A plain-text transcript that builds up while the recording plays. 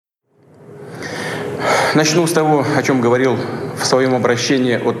Начну с того, о чем говорил в своем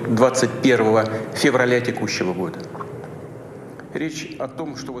обращении от 21 февраля текущего года.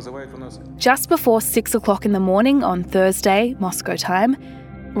 Just before 6 o'clock in the morning on Thursday, Moscow time,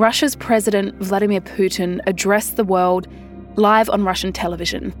 Russia's President Vladimir Putin addressed the world live on Russian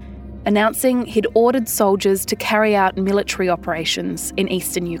television, announcing he'd ordered soldiers to carry out military operations in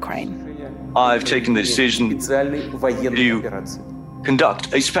eastern Ukraine. I've taken the decision to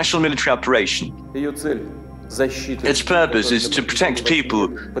conduct a special military operation. Its purpose is to protect people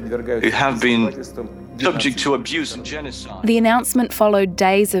who have been subject to abuse and genocide. The announcement followed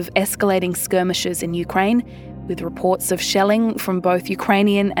days of escalating skirmishes in Ukraine, with reports of shelling from both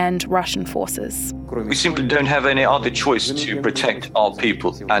Ukrainian and Russian forces. We simply don't have any other choice to protect our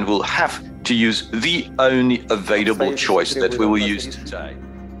people, and we'll have to use the only available choice that we will use today.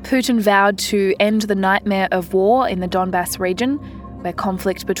 Putin vowed to end the nightmare of war in the Donbass region, where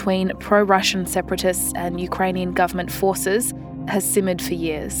conflict between pro-Russian separatists and Ukrainian government forces has simmered for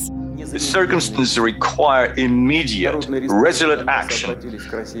years. The circumstances require immediate, resolute action.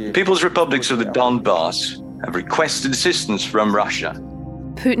 People's republics of the Donbass have requested assistance from Russia.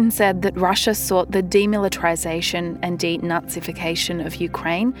 Putin said that Russia sought the demilitarization and denazification of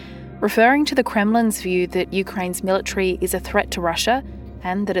Ukraine, referring to the Kremlin's view that Ukraine's military is a threat to Russia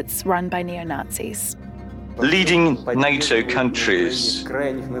and that it's run by neo-Nazis. Leading NATO countries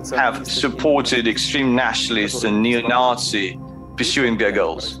have supported extreme nationalists and neo-Nazi pursuing their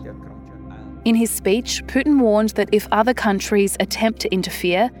goals. In his speech, Putin warned that if other countries attempt to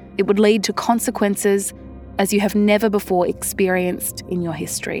interfere, it would lead to consequences as you have never before experienced in your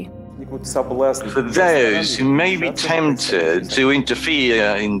history. For those who may be tempted to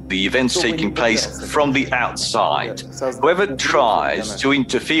interfere in the events taking place from the outside, whoever tries to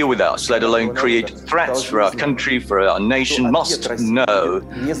interfere with us, let alone create threats for our country, for our nation, must know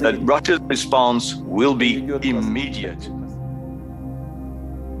that Russia's response will be immediate.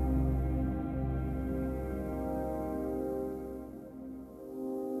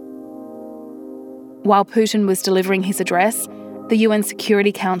 While Putin was delivering his address, the UN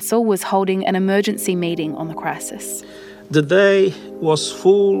Security Council was holding an emergency meeting on the crisis. The day was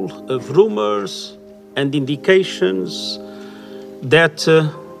full of rumours and indications that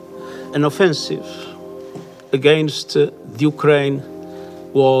an offensive against Ukraine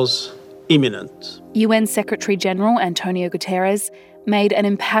was imminent. UN Secretary-General Antonio Guterres made an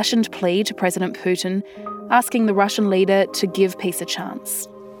impassioned plea to President Putin, asking the Russian leader to give peace a chance.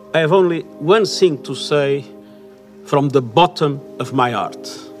 I have only one thing to say from the bottom of my heart.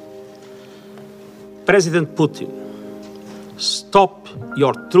 President Putin, stop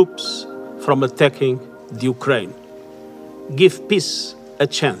your troops from attacking the Ukraine. Give peace a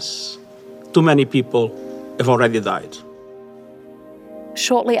chance. Too many people have already died.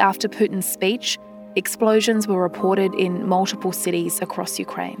 Shortly after Putin's speech, explosions were reported in multiple cities across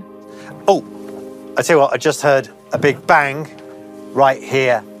Ukraine. Oh, I tell you what, I just heard a big bang right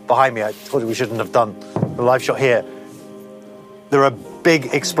here behind me. I thought we shouldn't have done the live shot here. There are big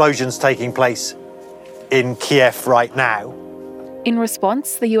explosions taking place in Kiev right now. In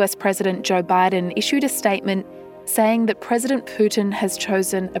response, the US President Joe Biden issued a statement saying that President Putin has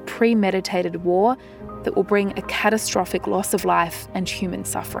chosen a premeditated war that will bring a catastrophic loss of life and human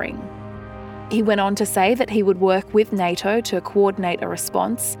suffering. He went on to say that he would work with NATO to coordinate a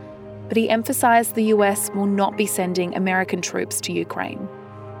response, but he emphasised the US will not be sending American troops to Ukraine.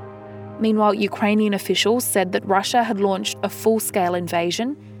 Meanwhile, Ukrainian officials said that Russia had launched a full-scale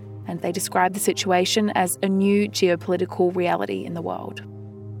invasion, and they described the situation as a new geopolitical reality in the world.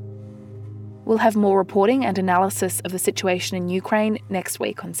 We'll have more reporting and analysis of the situation in Ukraine next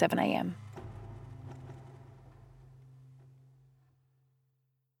week on 7am.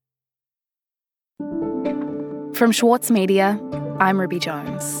 From Schwartz Media, I'm Ruby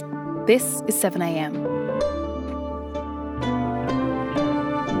Jones. This is 7am.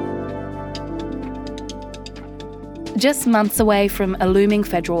 Just months away from a looming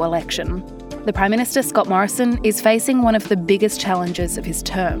federal election, the Prime Minister Scott Morrison is facing one of the biggest challenges of his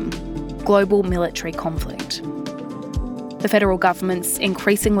term: global military conflict. The federal government's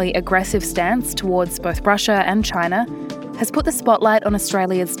increasingly aggressive stance towards both Russia and China has put the spotlight on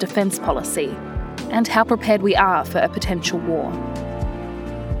Australia's defence policy and how prepared we are for a potential war.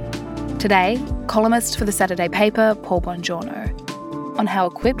 Today, columnist for the Saturday paper, Paul Bongiorno, on how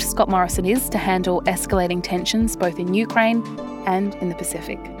equipped Scott Morrison is to handle escalating tensions both in Ukraine and in the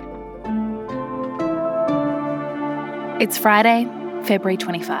Pacific. It's Friday, February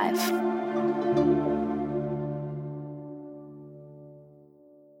 25.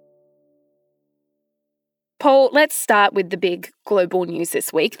 Paul, let's start with the big global news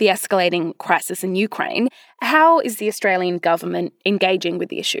this week, the escalating crisis in Ukraine. How is the Australian government engaging with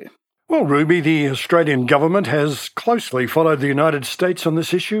the issue? Well, Ruby, the Australian government has closely followed the United States on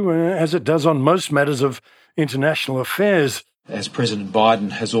this issue, as it does on most matters of international affairs. As President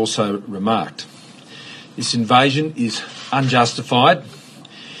Biden has also remarked, this invasion is unjustified,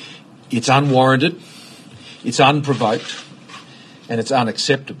 it's unwarranted, it's unprovoked, and it's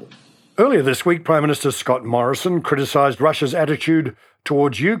unacceptable. Earlier this week, Prime Minister Scott Morrison criticised Russia's attitude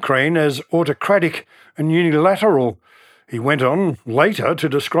towards Ukraine as autocratic and unilateral. He went on later to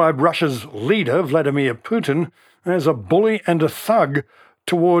describe Russia's leader, Vladimir Putin, as a bully and a thug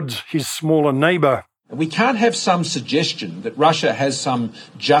towards his smaller neighbour. We can't have some suggestion that Russia has some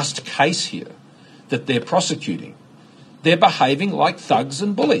just case here that they're prosecuting. They're behaving like thugs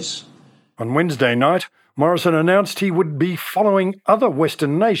and bullies. On Wednesday night, Morrison announced he would be following other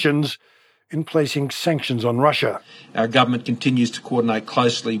Western nations in placing sanctions on Russia. Our government continues to coordinate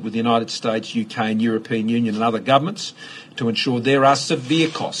closely with the United States, UK and European Union and other governments to ensure there are severe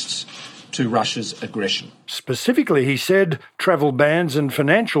costs to Russia's aggression. Specifically, he said travel bans and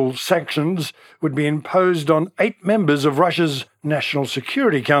financial sanctions would be imposed on 8 members of Russia's National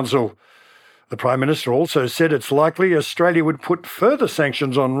Security Council. The Prime Minister also said it's likely Australia would put further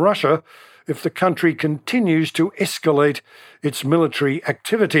sanctions on Russia if the country continues to escalate its military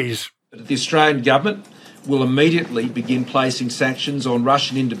activities. The Australian government will immediately begin placing sanctions on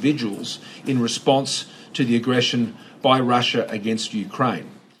Russian individuals in response to the aggression by Russia against Ukraine.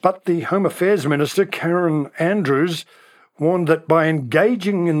 But the Home Affairs Minister, Karen Andrews, warned that by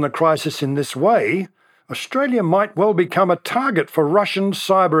engaging in the crisis in this way, Australia might well become a target for Russian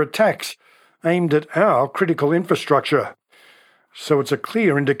cyber attacks aimed at our critical infrastructure. So it's a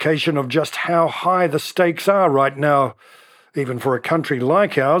clear indication of just how high the stakes are right now, even for a country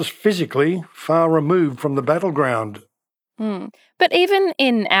like ours, physically far removed from the battleground. But even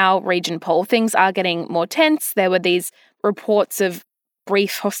in our region, Paul, things are getting more tense. There were these reports of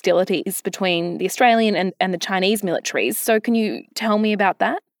brief hostilities between the Australian and the Chinese militaries. So can you tell me about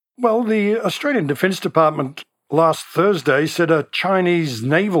that? Well, the Australian Defence Department last Thursday said a Chinese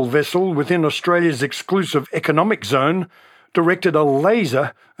naval vessel within Australia's exclusive economic zone directed a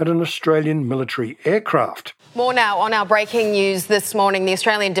laser at an Australian military aircraft. More now on our breaking news this morning. The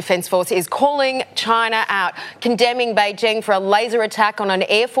Australian Defence Force is calling China out, condemning Beijing for a laser attack on an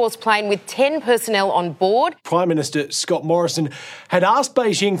Air Force plane with 10 personnel on board. Prime Minister Scott Morrison had asked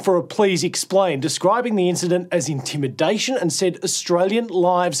Beijing for a please explain, describing the incident as intimidation and said Australian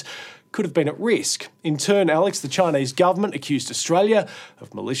lives could have been at risk. In turn, Alex, the Chinese government accused Australia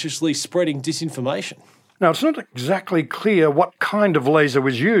of maliciously spreading disinformation. Now, it's not exactly clear what kind of laser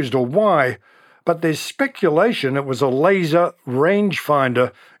was used or why, but there's speculation it was a laser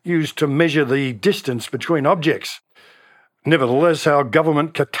rangefinder used to measure the distance between objects. Nevertheless, our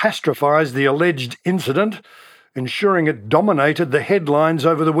government catastrophised the alleged incident, ensuring it dominated the headlines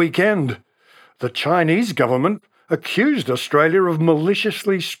over the weekend. The Chinese government accused Australia of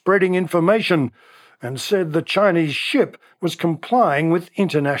maliciously spreading information and said the Chinese ship was complying with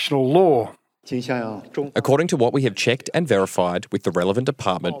international law. According to what we have checked and verified with the relevant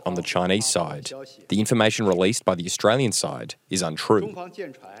department on the Chinese side, the information released by the Australian side is untrue.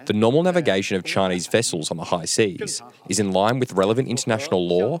 The normal navigation of Chinese vessels on the high seas is in line with relevant international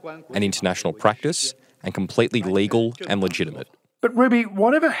law and international practice and completely legal and legitimate. But Ruby,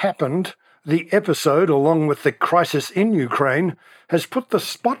 whatever happened, the episode, along with the crisis in Ukraine, has put the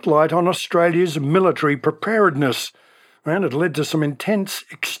spotlight on Australia's military preparedness, and it led to some intense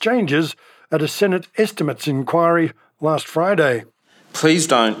exchanges at a Senate estimates inquiry last Friday. Please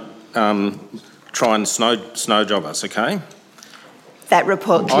don't try and snow job us, okay? That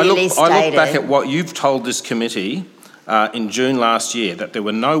report clearly stated... I look back at what you've told this committee in June last year, that there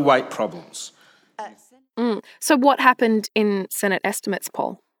were no weight problems. So what happened in Senate estimates,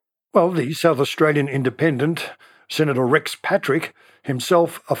 Paul? Well, the South Australian Independent, Senator Rex Patrick,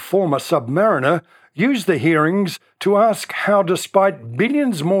 himself a former submariner, used the hearings to ask how, despite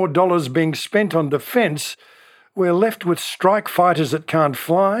billions more dollars being spent on defence, we're left with strike fighters that can't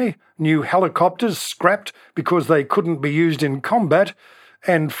fly, new helicopters scrapped because they couldn't be used in combat,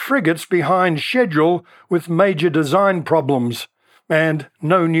 and frigates behind schedule with major design problems, and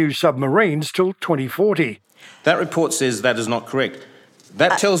no new submarines till 2040. That report says that is not correct.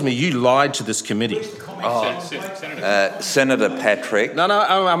 That tells me you lied to this committee. Senator Patrick. No,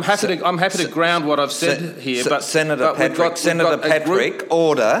 I'm happy to ground what I've said here. But Senator Patrick,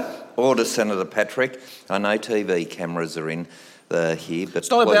 order, Senator Patrick. I know TV cameras are in here, but it's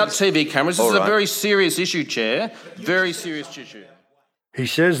not about TV cameras. This is a very serious issue, Chair. Very serious issue. He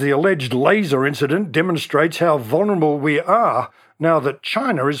says the alleged laser incident demonstrates how vulnerable we are now that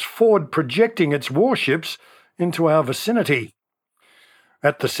China is forward projecting its warships into our vicinity.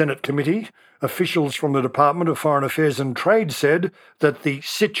 At the Senate committee, officials from the Department of Foreign Affairs and Trade said that the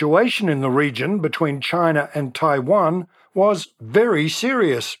situation in the region between China and Taiwan was very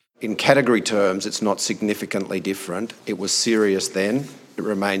serious. In category terms, it's not significantly different. It was serious then, it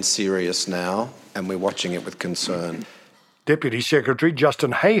remains serious now, and we're watching it with concern. Deputy Secretary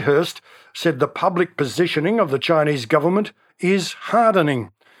Justin Hayhurst said the public positioning of the Chinese government is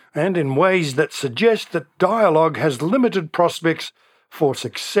hardening, and in ways that suggest that dialogue has limited prospects for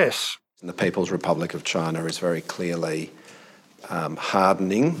success. The People's Republic of China is very clearly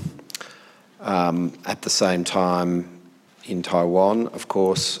hardening. At the same time, in Taiwan, of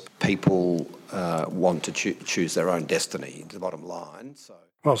course, people want to choose their own destiny, the bottom line.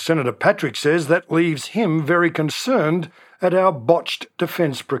 Well, Senator Patrick says that leaves him very concerned at our botched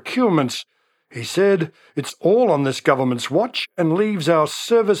defence procurements. He said it's all on this government's watch and leaves our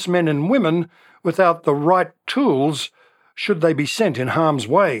servicemen and women without the right tools should they be sent in harm's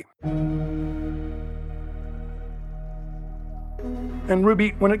way. And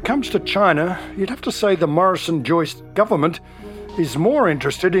Ruby, when it comes to China, you'd have to say the Morrison-Joyce government is more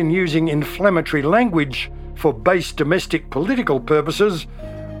interested in using inflammatory language for base domestic political purposes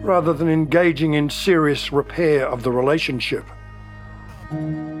rather than engaging in serious repair of the relationship.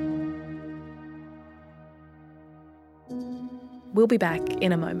 We'll be back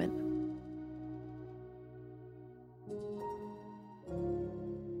in a moment.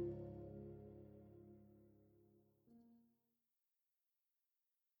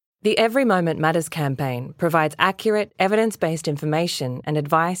 The Every Moment Matters campaign provides accurate, evidence-based information and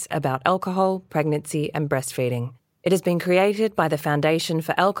advice about alcohol, pregnancy and breastfeeding. It has been created by the Foundation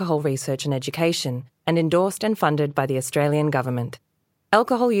for Alcohol Research and Education and endorsed and funded by the Australian Government.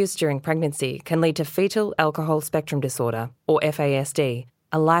 Alcohol use during pregnancy can lead to fetal alcohol spectrum disorder, or FASD,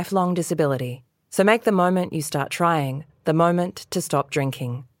 a lifelong disability. So make the moment you start trying the moment to stop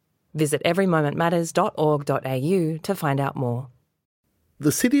drinking. Visit everymomentmatters.org.au to find out more.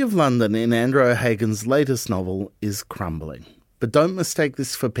 The City of London in Andrew O'Hagan's latest novel is crumbling. But don't mistake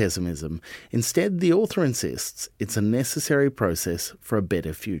this for pessimism. Instead, the author insists it's a necessary process for a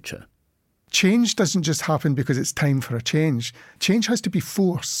better future. Change doesn't just happen because it's time for a change. Change has to be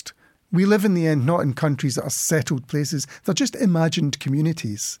forced. We live in the end not in countries that are settled places. They're just imagined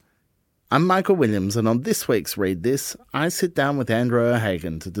communities. I'm Michael Williams, and on this week's Read This, I sit down with Andrew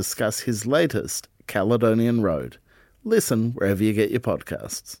O'Hagan to discuss his latest, Caledonian Road. Listen wherever you get your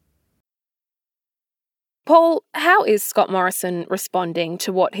podcasts. Paul, how is Scott Morrison responding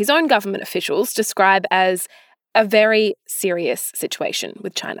to what his own government officials describe as a very serious situation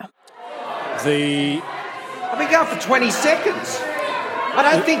with China? I've been going for 20 seconds. I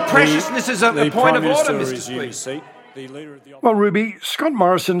don't think preciousness is a point of order, Mr. Speaker. Well, Ruby, Scott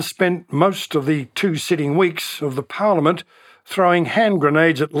Morrison spent most of the 2 sitting weeks of the Parliament throwing hand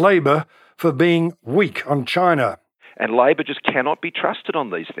grenades at Labor for being weak on China. And Labor just cannot be trusted on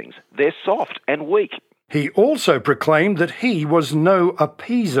these things. They're soft and weak. He also proclaimed that he was no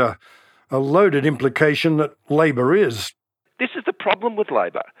appeaser, a loaded implication that Labor is. This is the problem with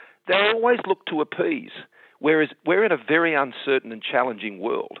Labor. They always look to appease, whereas we're in a very uncertain and challenging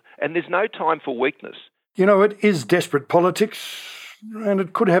world, and there's no time for weakness. You know, it is desperate politics, and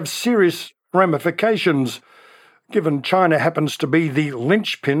it could have serious ramifications, given China happens to be the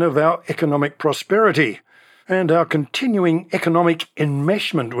linchpin of our economic prosperity, and our continuing economic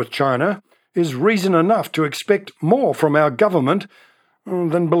enmeshment with China is reason enough to expect more from our government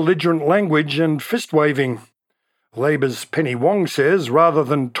than belligerent language and fist-waving. Labor's Penny Wong says, rather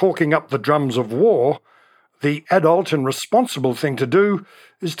than talking up the drums of war, the adult and responsible thing to do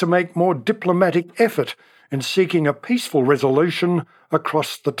is to make more diplomatic effort in seeking a peaceful resolution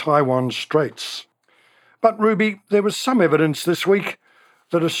across the Taiwan Straits. But, Ruby, there was some evidence this week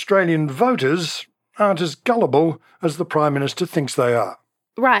that Australian voters aren't as gullible as the Prime Minister thinks they are.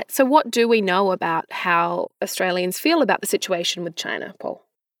 Right, so what do we know about how Australians feel about the situation with China, Paul?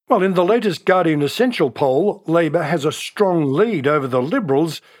 Well, in the latest Guardian Essential poll, Labor has a strong lead over the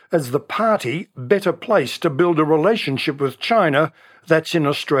Liberals as the party better placed to build a relationship with China that's in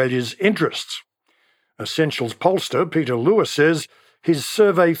Australia's interests. Essential's pollster Peter Lewis says his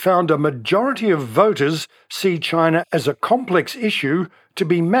survey found a majority of voters see China as a complex issue to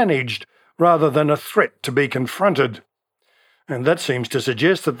be managed rather than a threat to be confronted. And that seems to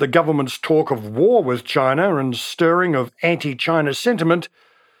suggest that the government's talk of war with China and stirring of anti-China sentiment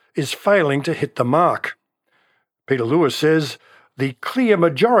is failing to hit the mark. Peter Lewis says the clear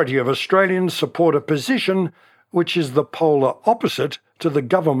majority of Australians support a position which is the polar opposite to the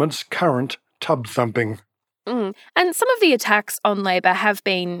government's current tub-thumping. And some of the attacks on Labor have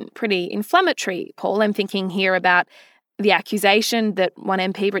been pretty inflammatory, Paul. I'm thinking here about the accusation that one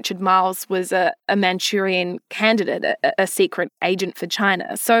MP, Richard Marles, was a Manchurian candidate, a secret agent for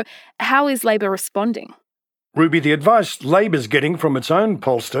China. So how is Labor responding? Ruby, the advice Labor's getting from its own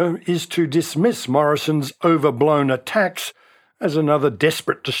pollster is to dismiss Morrison's overblown attacks as another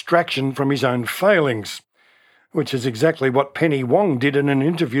desperate distraction from his own failings, which is exactly what Penny Wong did in an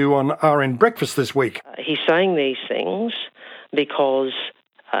interview on RN Breakfast this week. He's saying these things because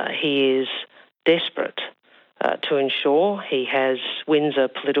he is desperate to ensure he wins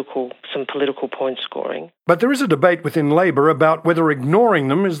some political point scoring. But there is a debate within Labor about whether ignoring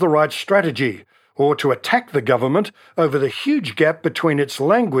them is the right strategy, or to attack the government over the huge gap between its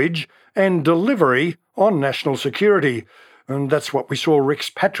language and delivery on national security. And that's what we saw Rex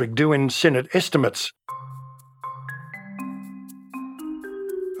Patrick do in Senate estimates.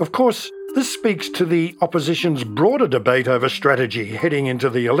 Of course, this speaks to the opposition's broader debate over strategy heading into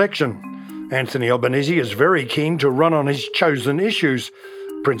the election. Anthony Albanese is very keen to run on his chosen issues,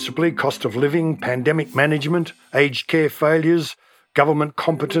 principally cost of living, pandemic management, aged care failures, government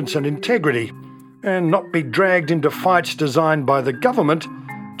competence and integrity, and not be dragged into fights designed by the government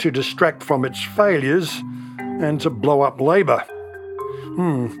to distract from its failures and to blow up Labor.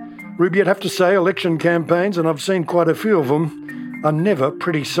 Ruby, I'd have to say election campaigns, and I've seen quite a few of them, are never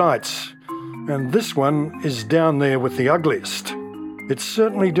pretty sights. And this one is down there with the ugliest. It's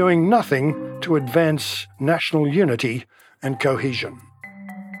certainly doing nothing to advance national unity and cohesion.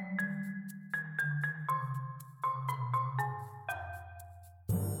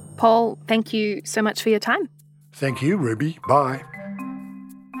 Paul, thank you so much for your time. Thank you, Ruby. Bye.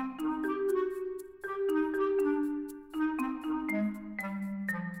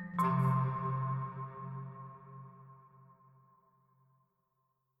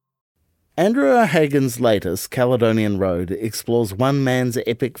 Andrew O'Hagan's latest, Caledonian Road, explores one man's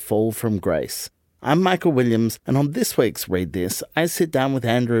epic fall from grace. I'm Michael Williams, and on this week's Read This, I sit down with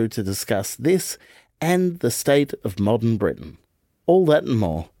Andrew to discuss this and the state of modern Britain. All that and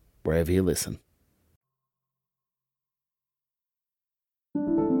more, wherever you listen.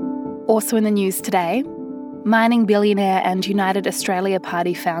 Also in the news today, mining billionaire and United Australia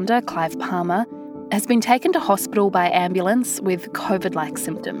Party founder Clive Palmer has been taken to hospital by ambulance with COVID-like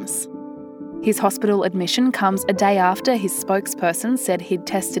symptoms. His hospital admission comes a day after his spokesperson said he'd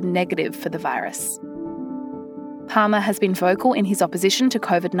tested negative for the virus. Palmer has been vocal in his opposition to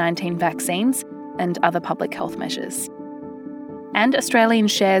COVID-19 vaccines and other public health measures. And Australian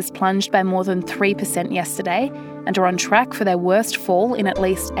shares plunged by more than 3% yesterday and are on track for their worst fall in at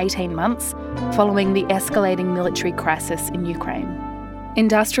least 18 months following the escalating military crisis in Ukraine.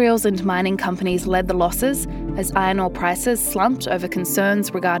 Industrials and mining companies led the losses as iron ore prices slumped over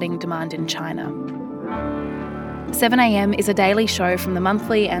concerns regarding demand in China. 7am is a daily show from the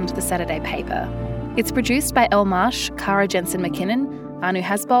Monthly and the Saturday paper. It's produced by Elle Marsh, Cara Jensen-McKinnon, Anu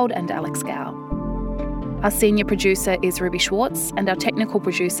Hasbold and Alex Gow. Our senior producer is Ruby Schwartz and our technical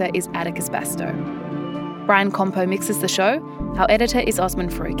producer is Atticus Basto. Brian Compo mixes the show. Our editor is Osman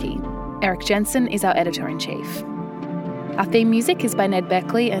Faruqi. Eric Jensen is our editor-in-chief. Our theme music is by Ned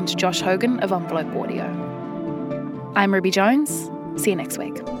Beckley and Josh Hogan of Envelope Audio. I'm Ruby Jones. See you next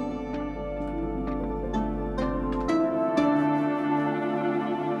week.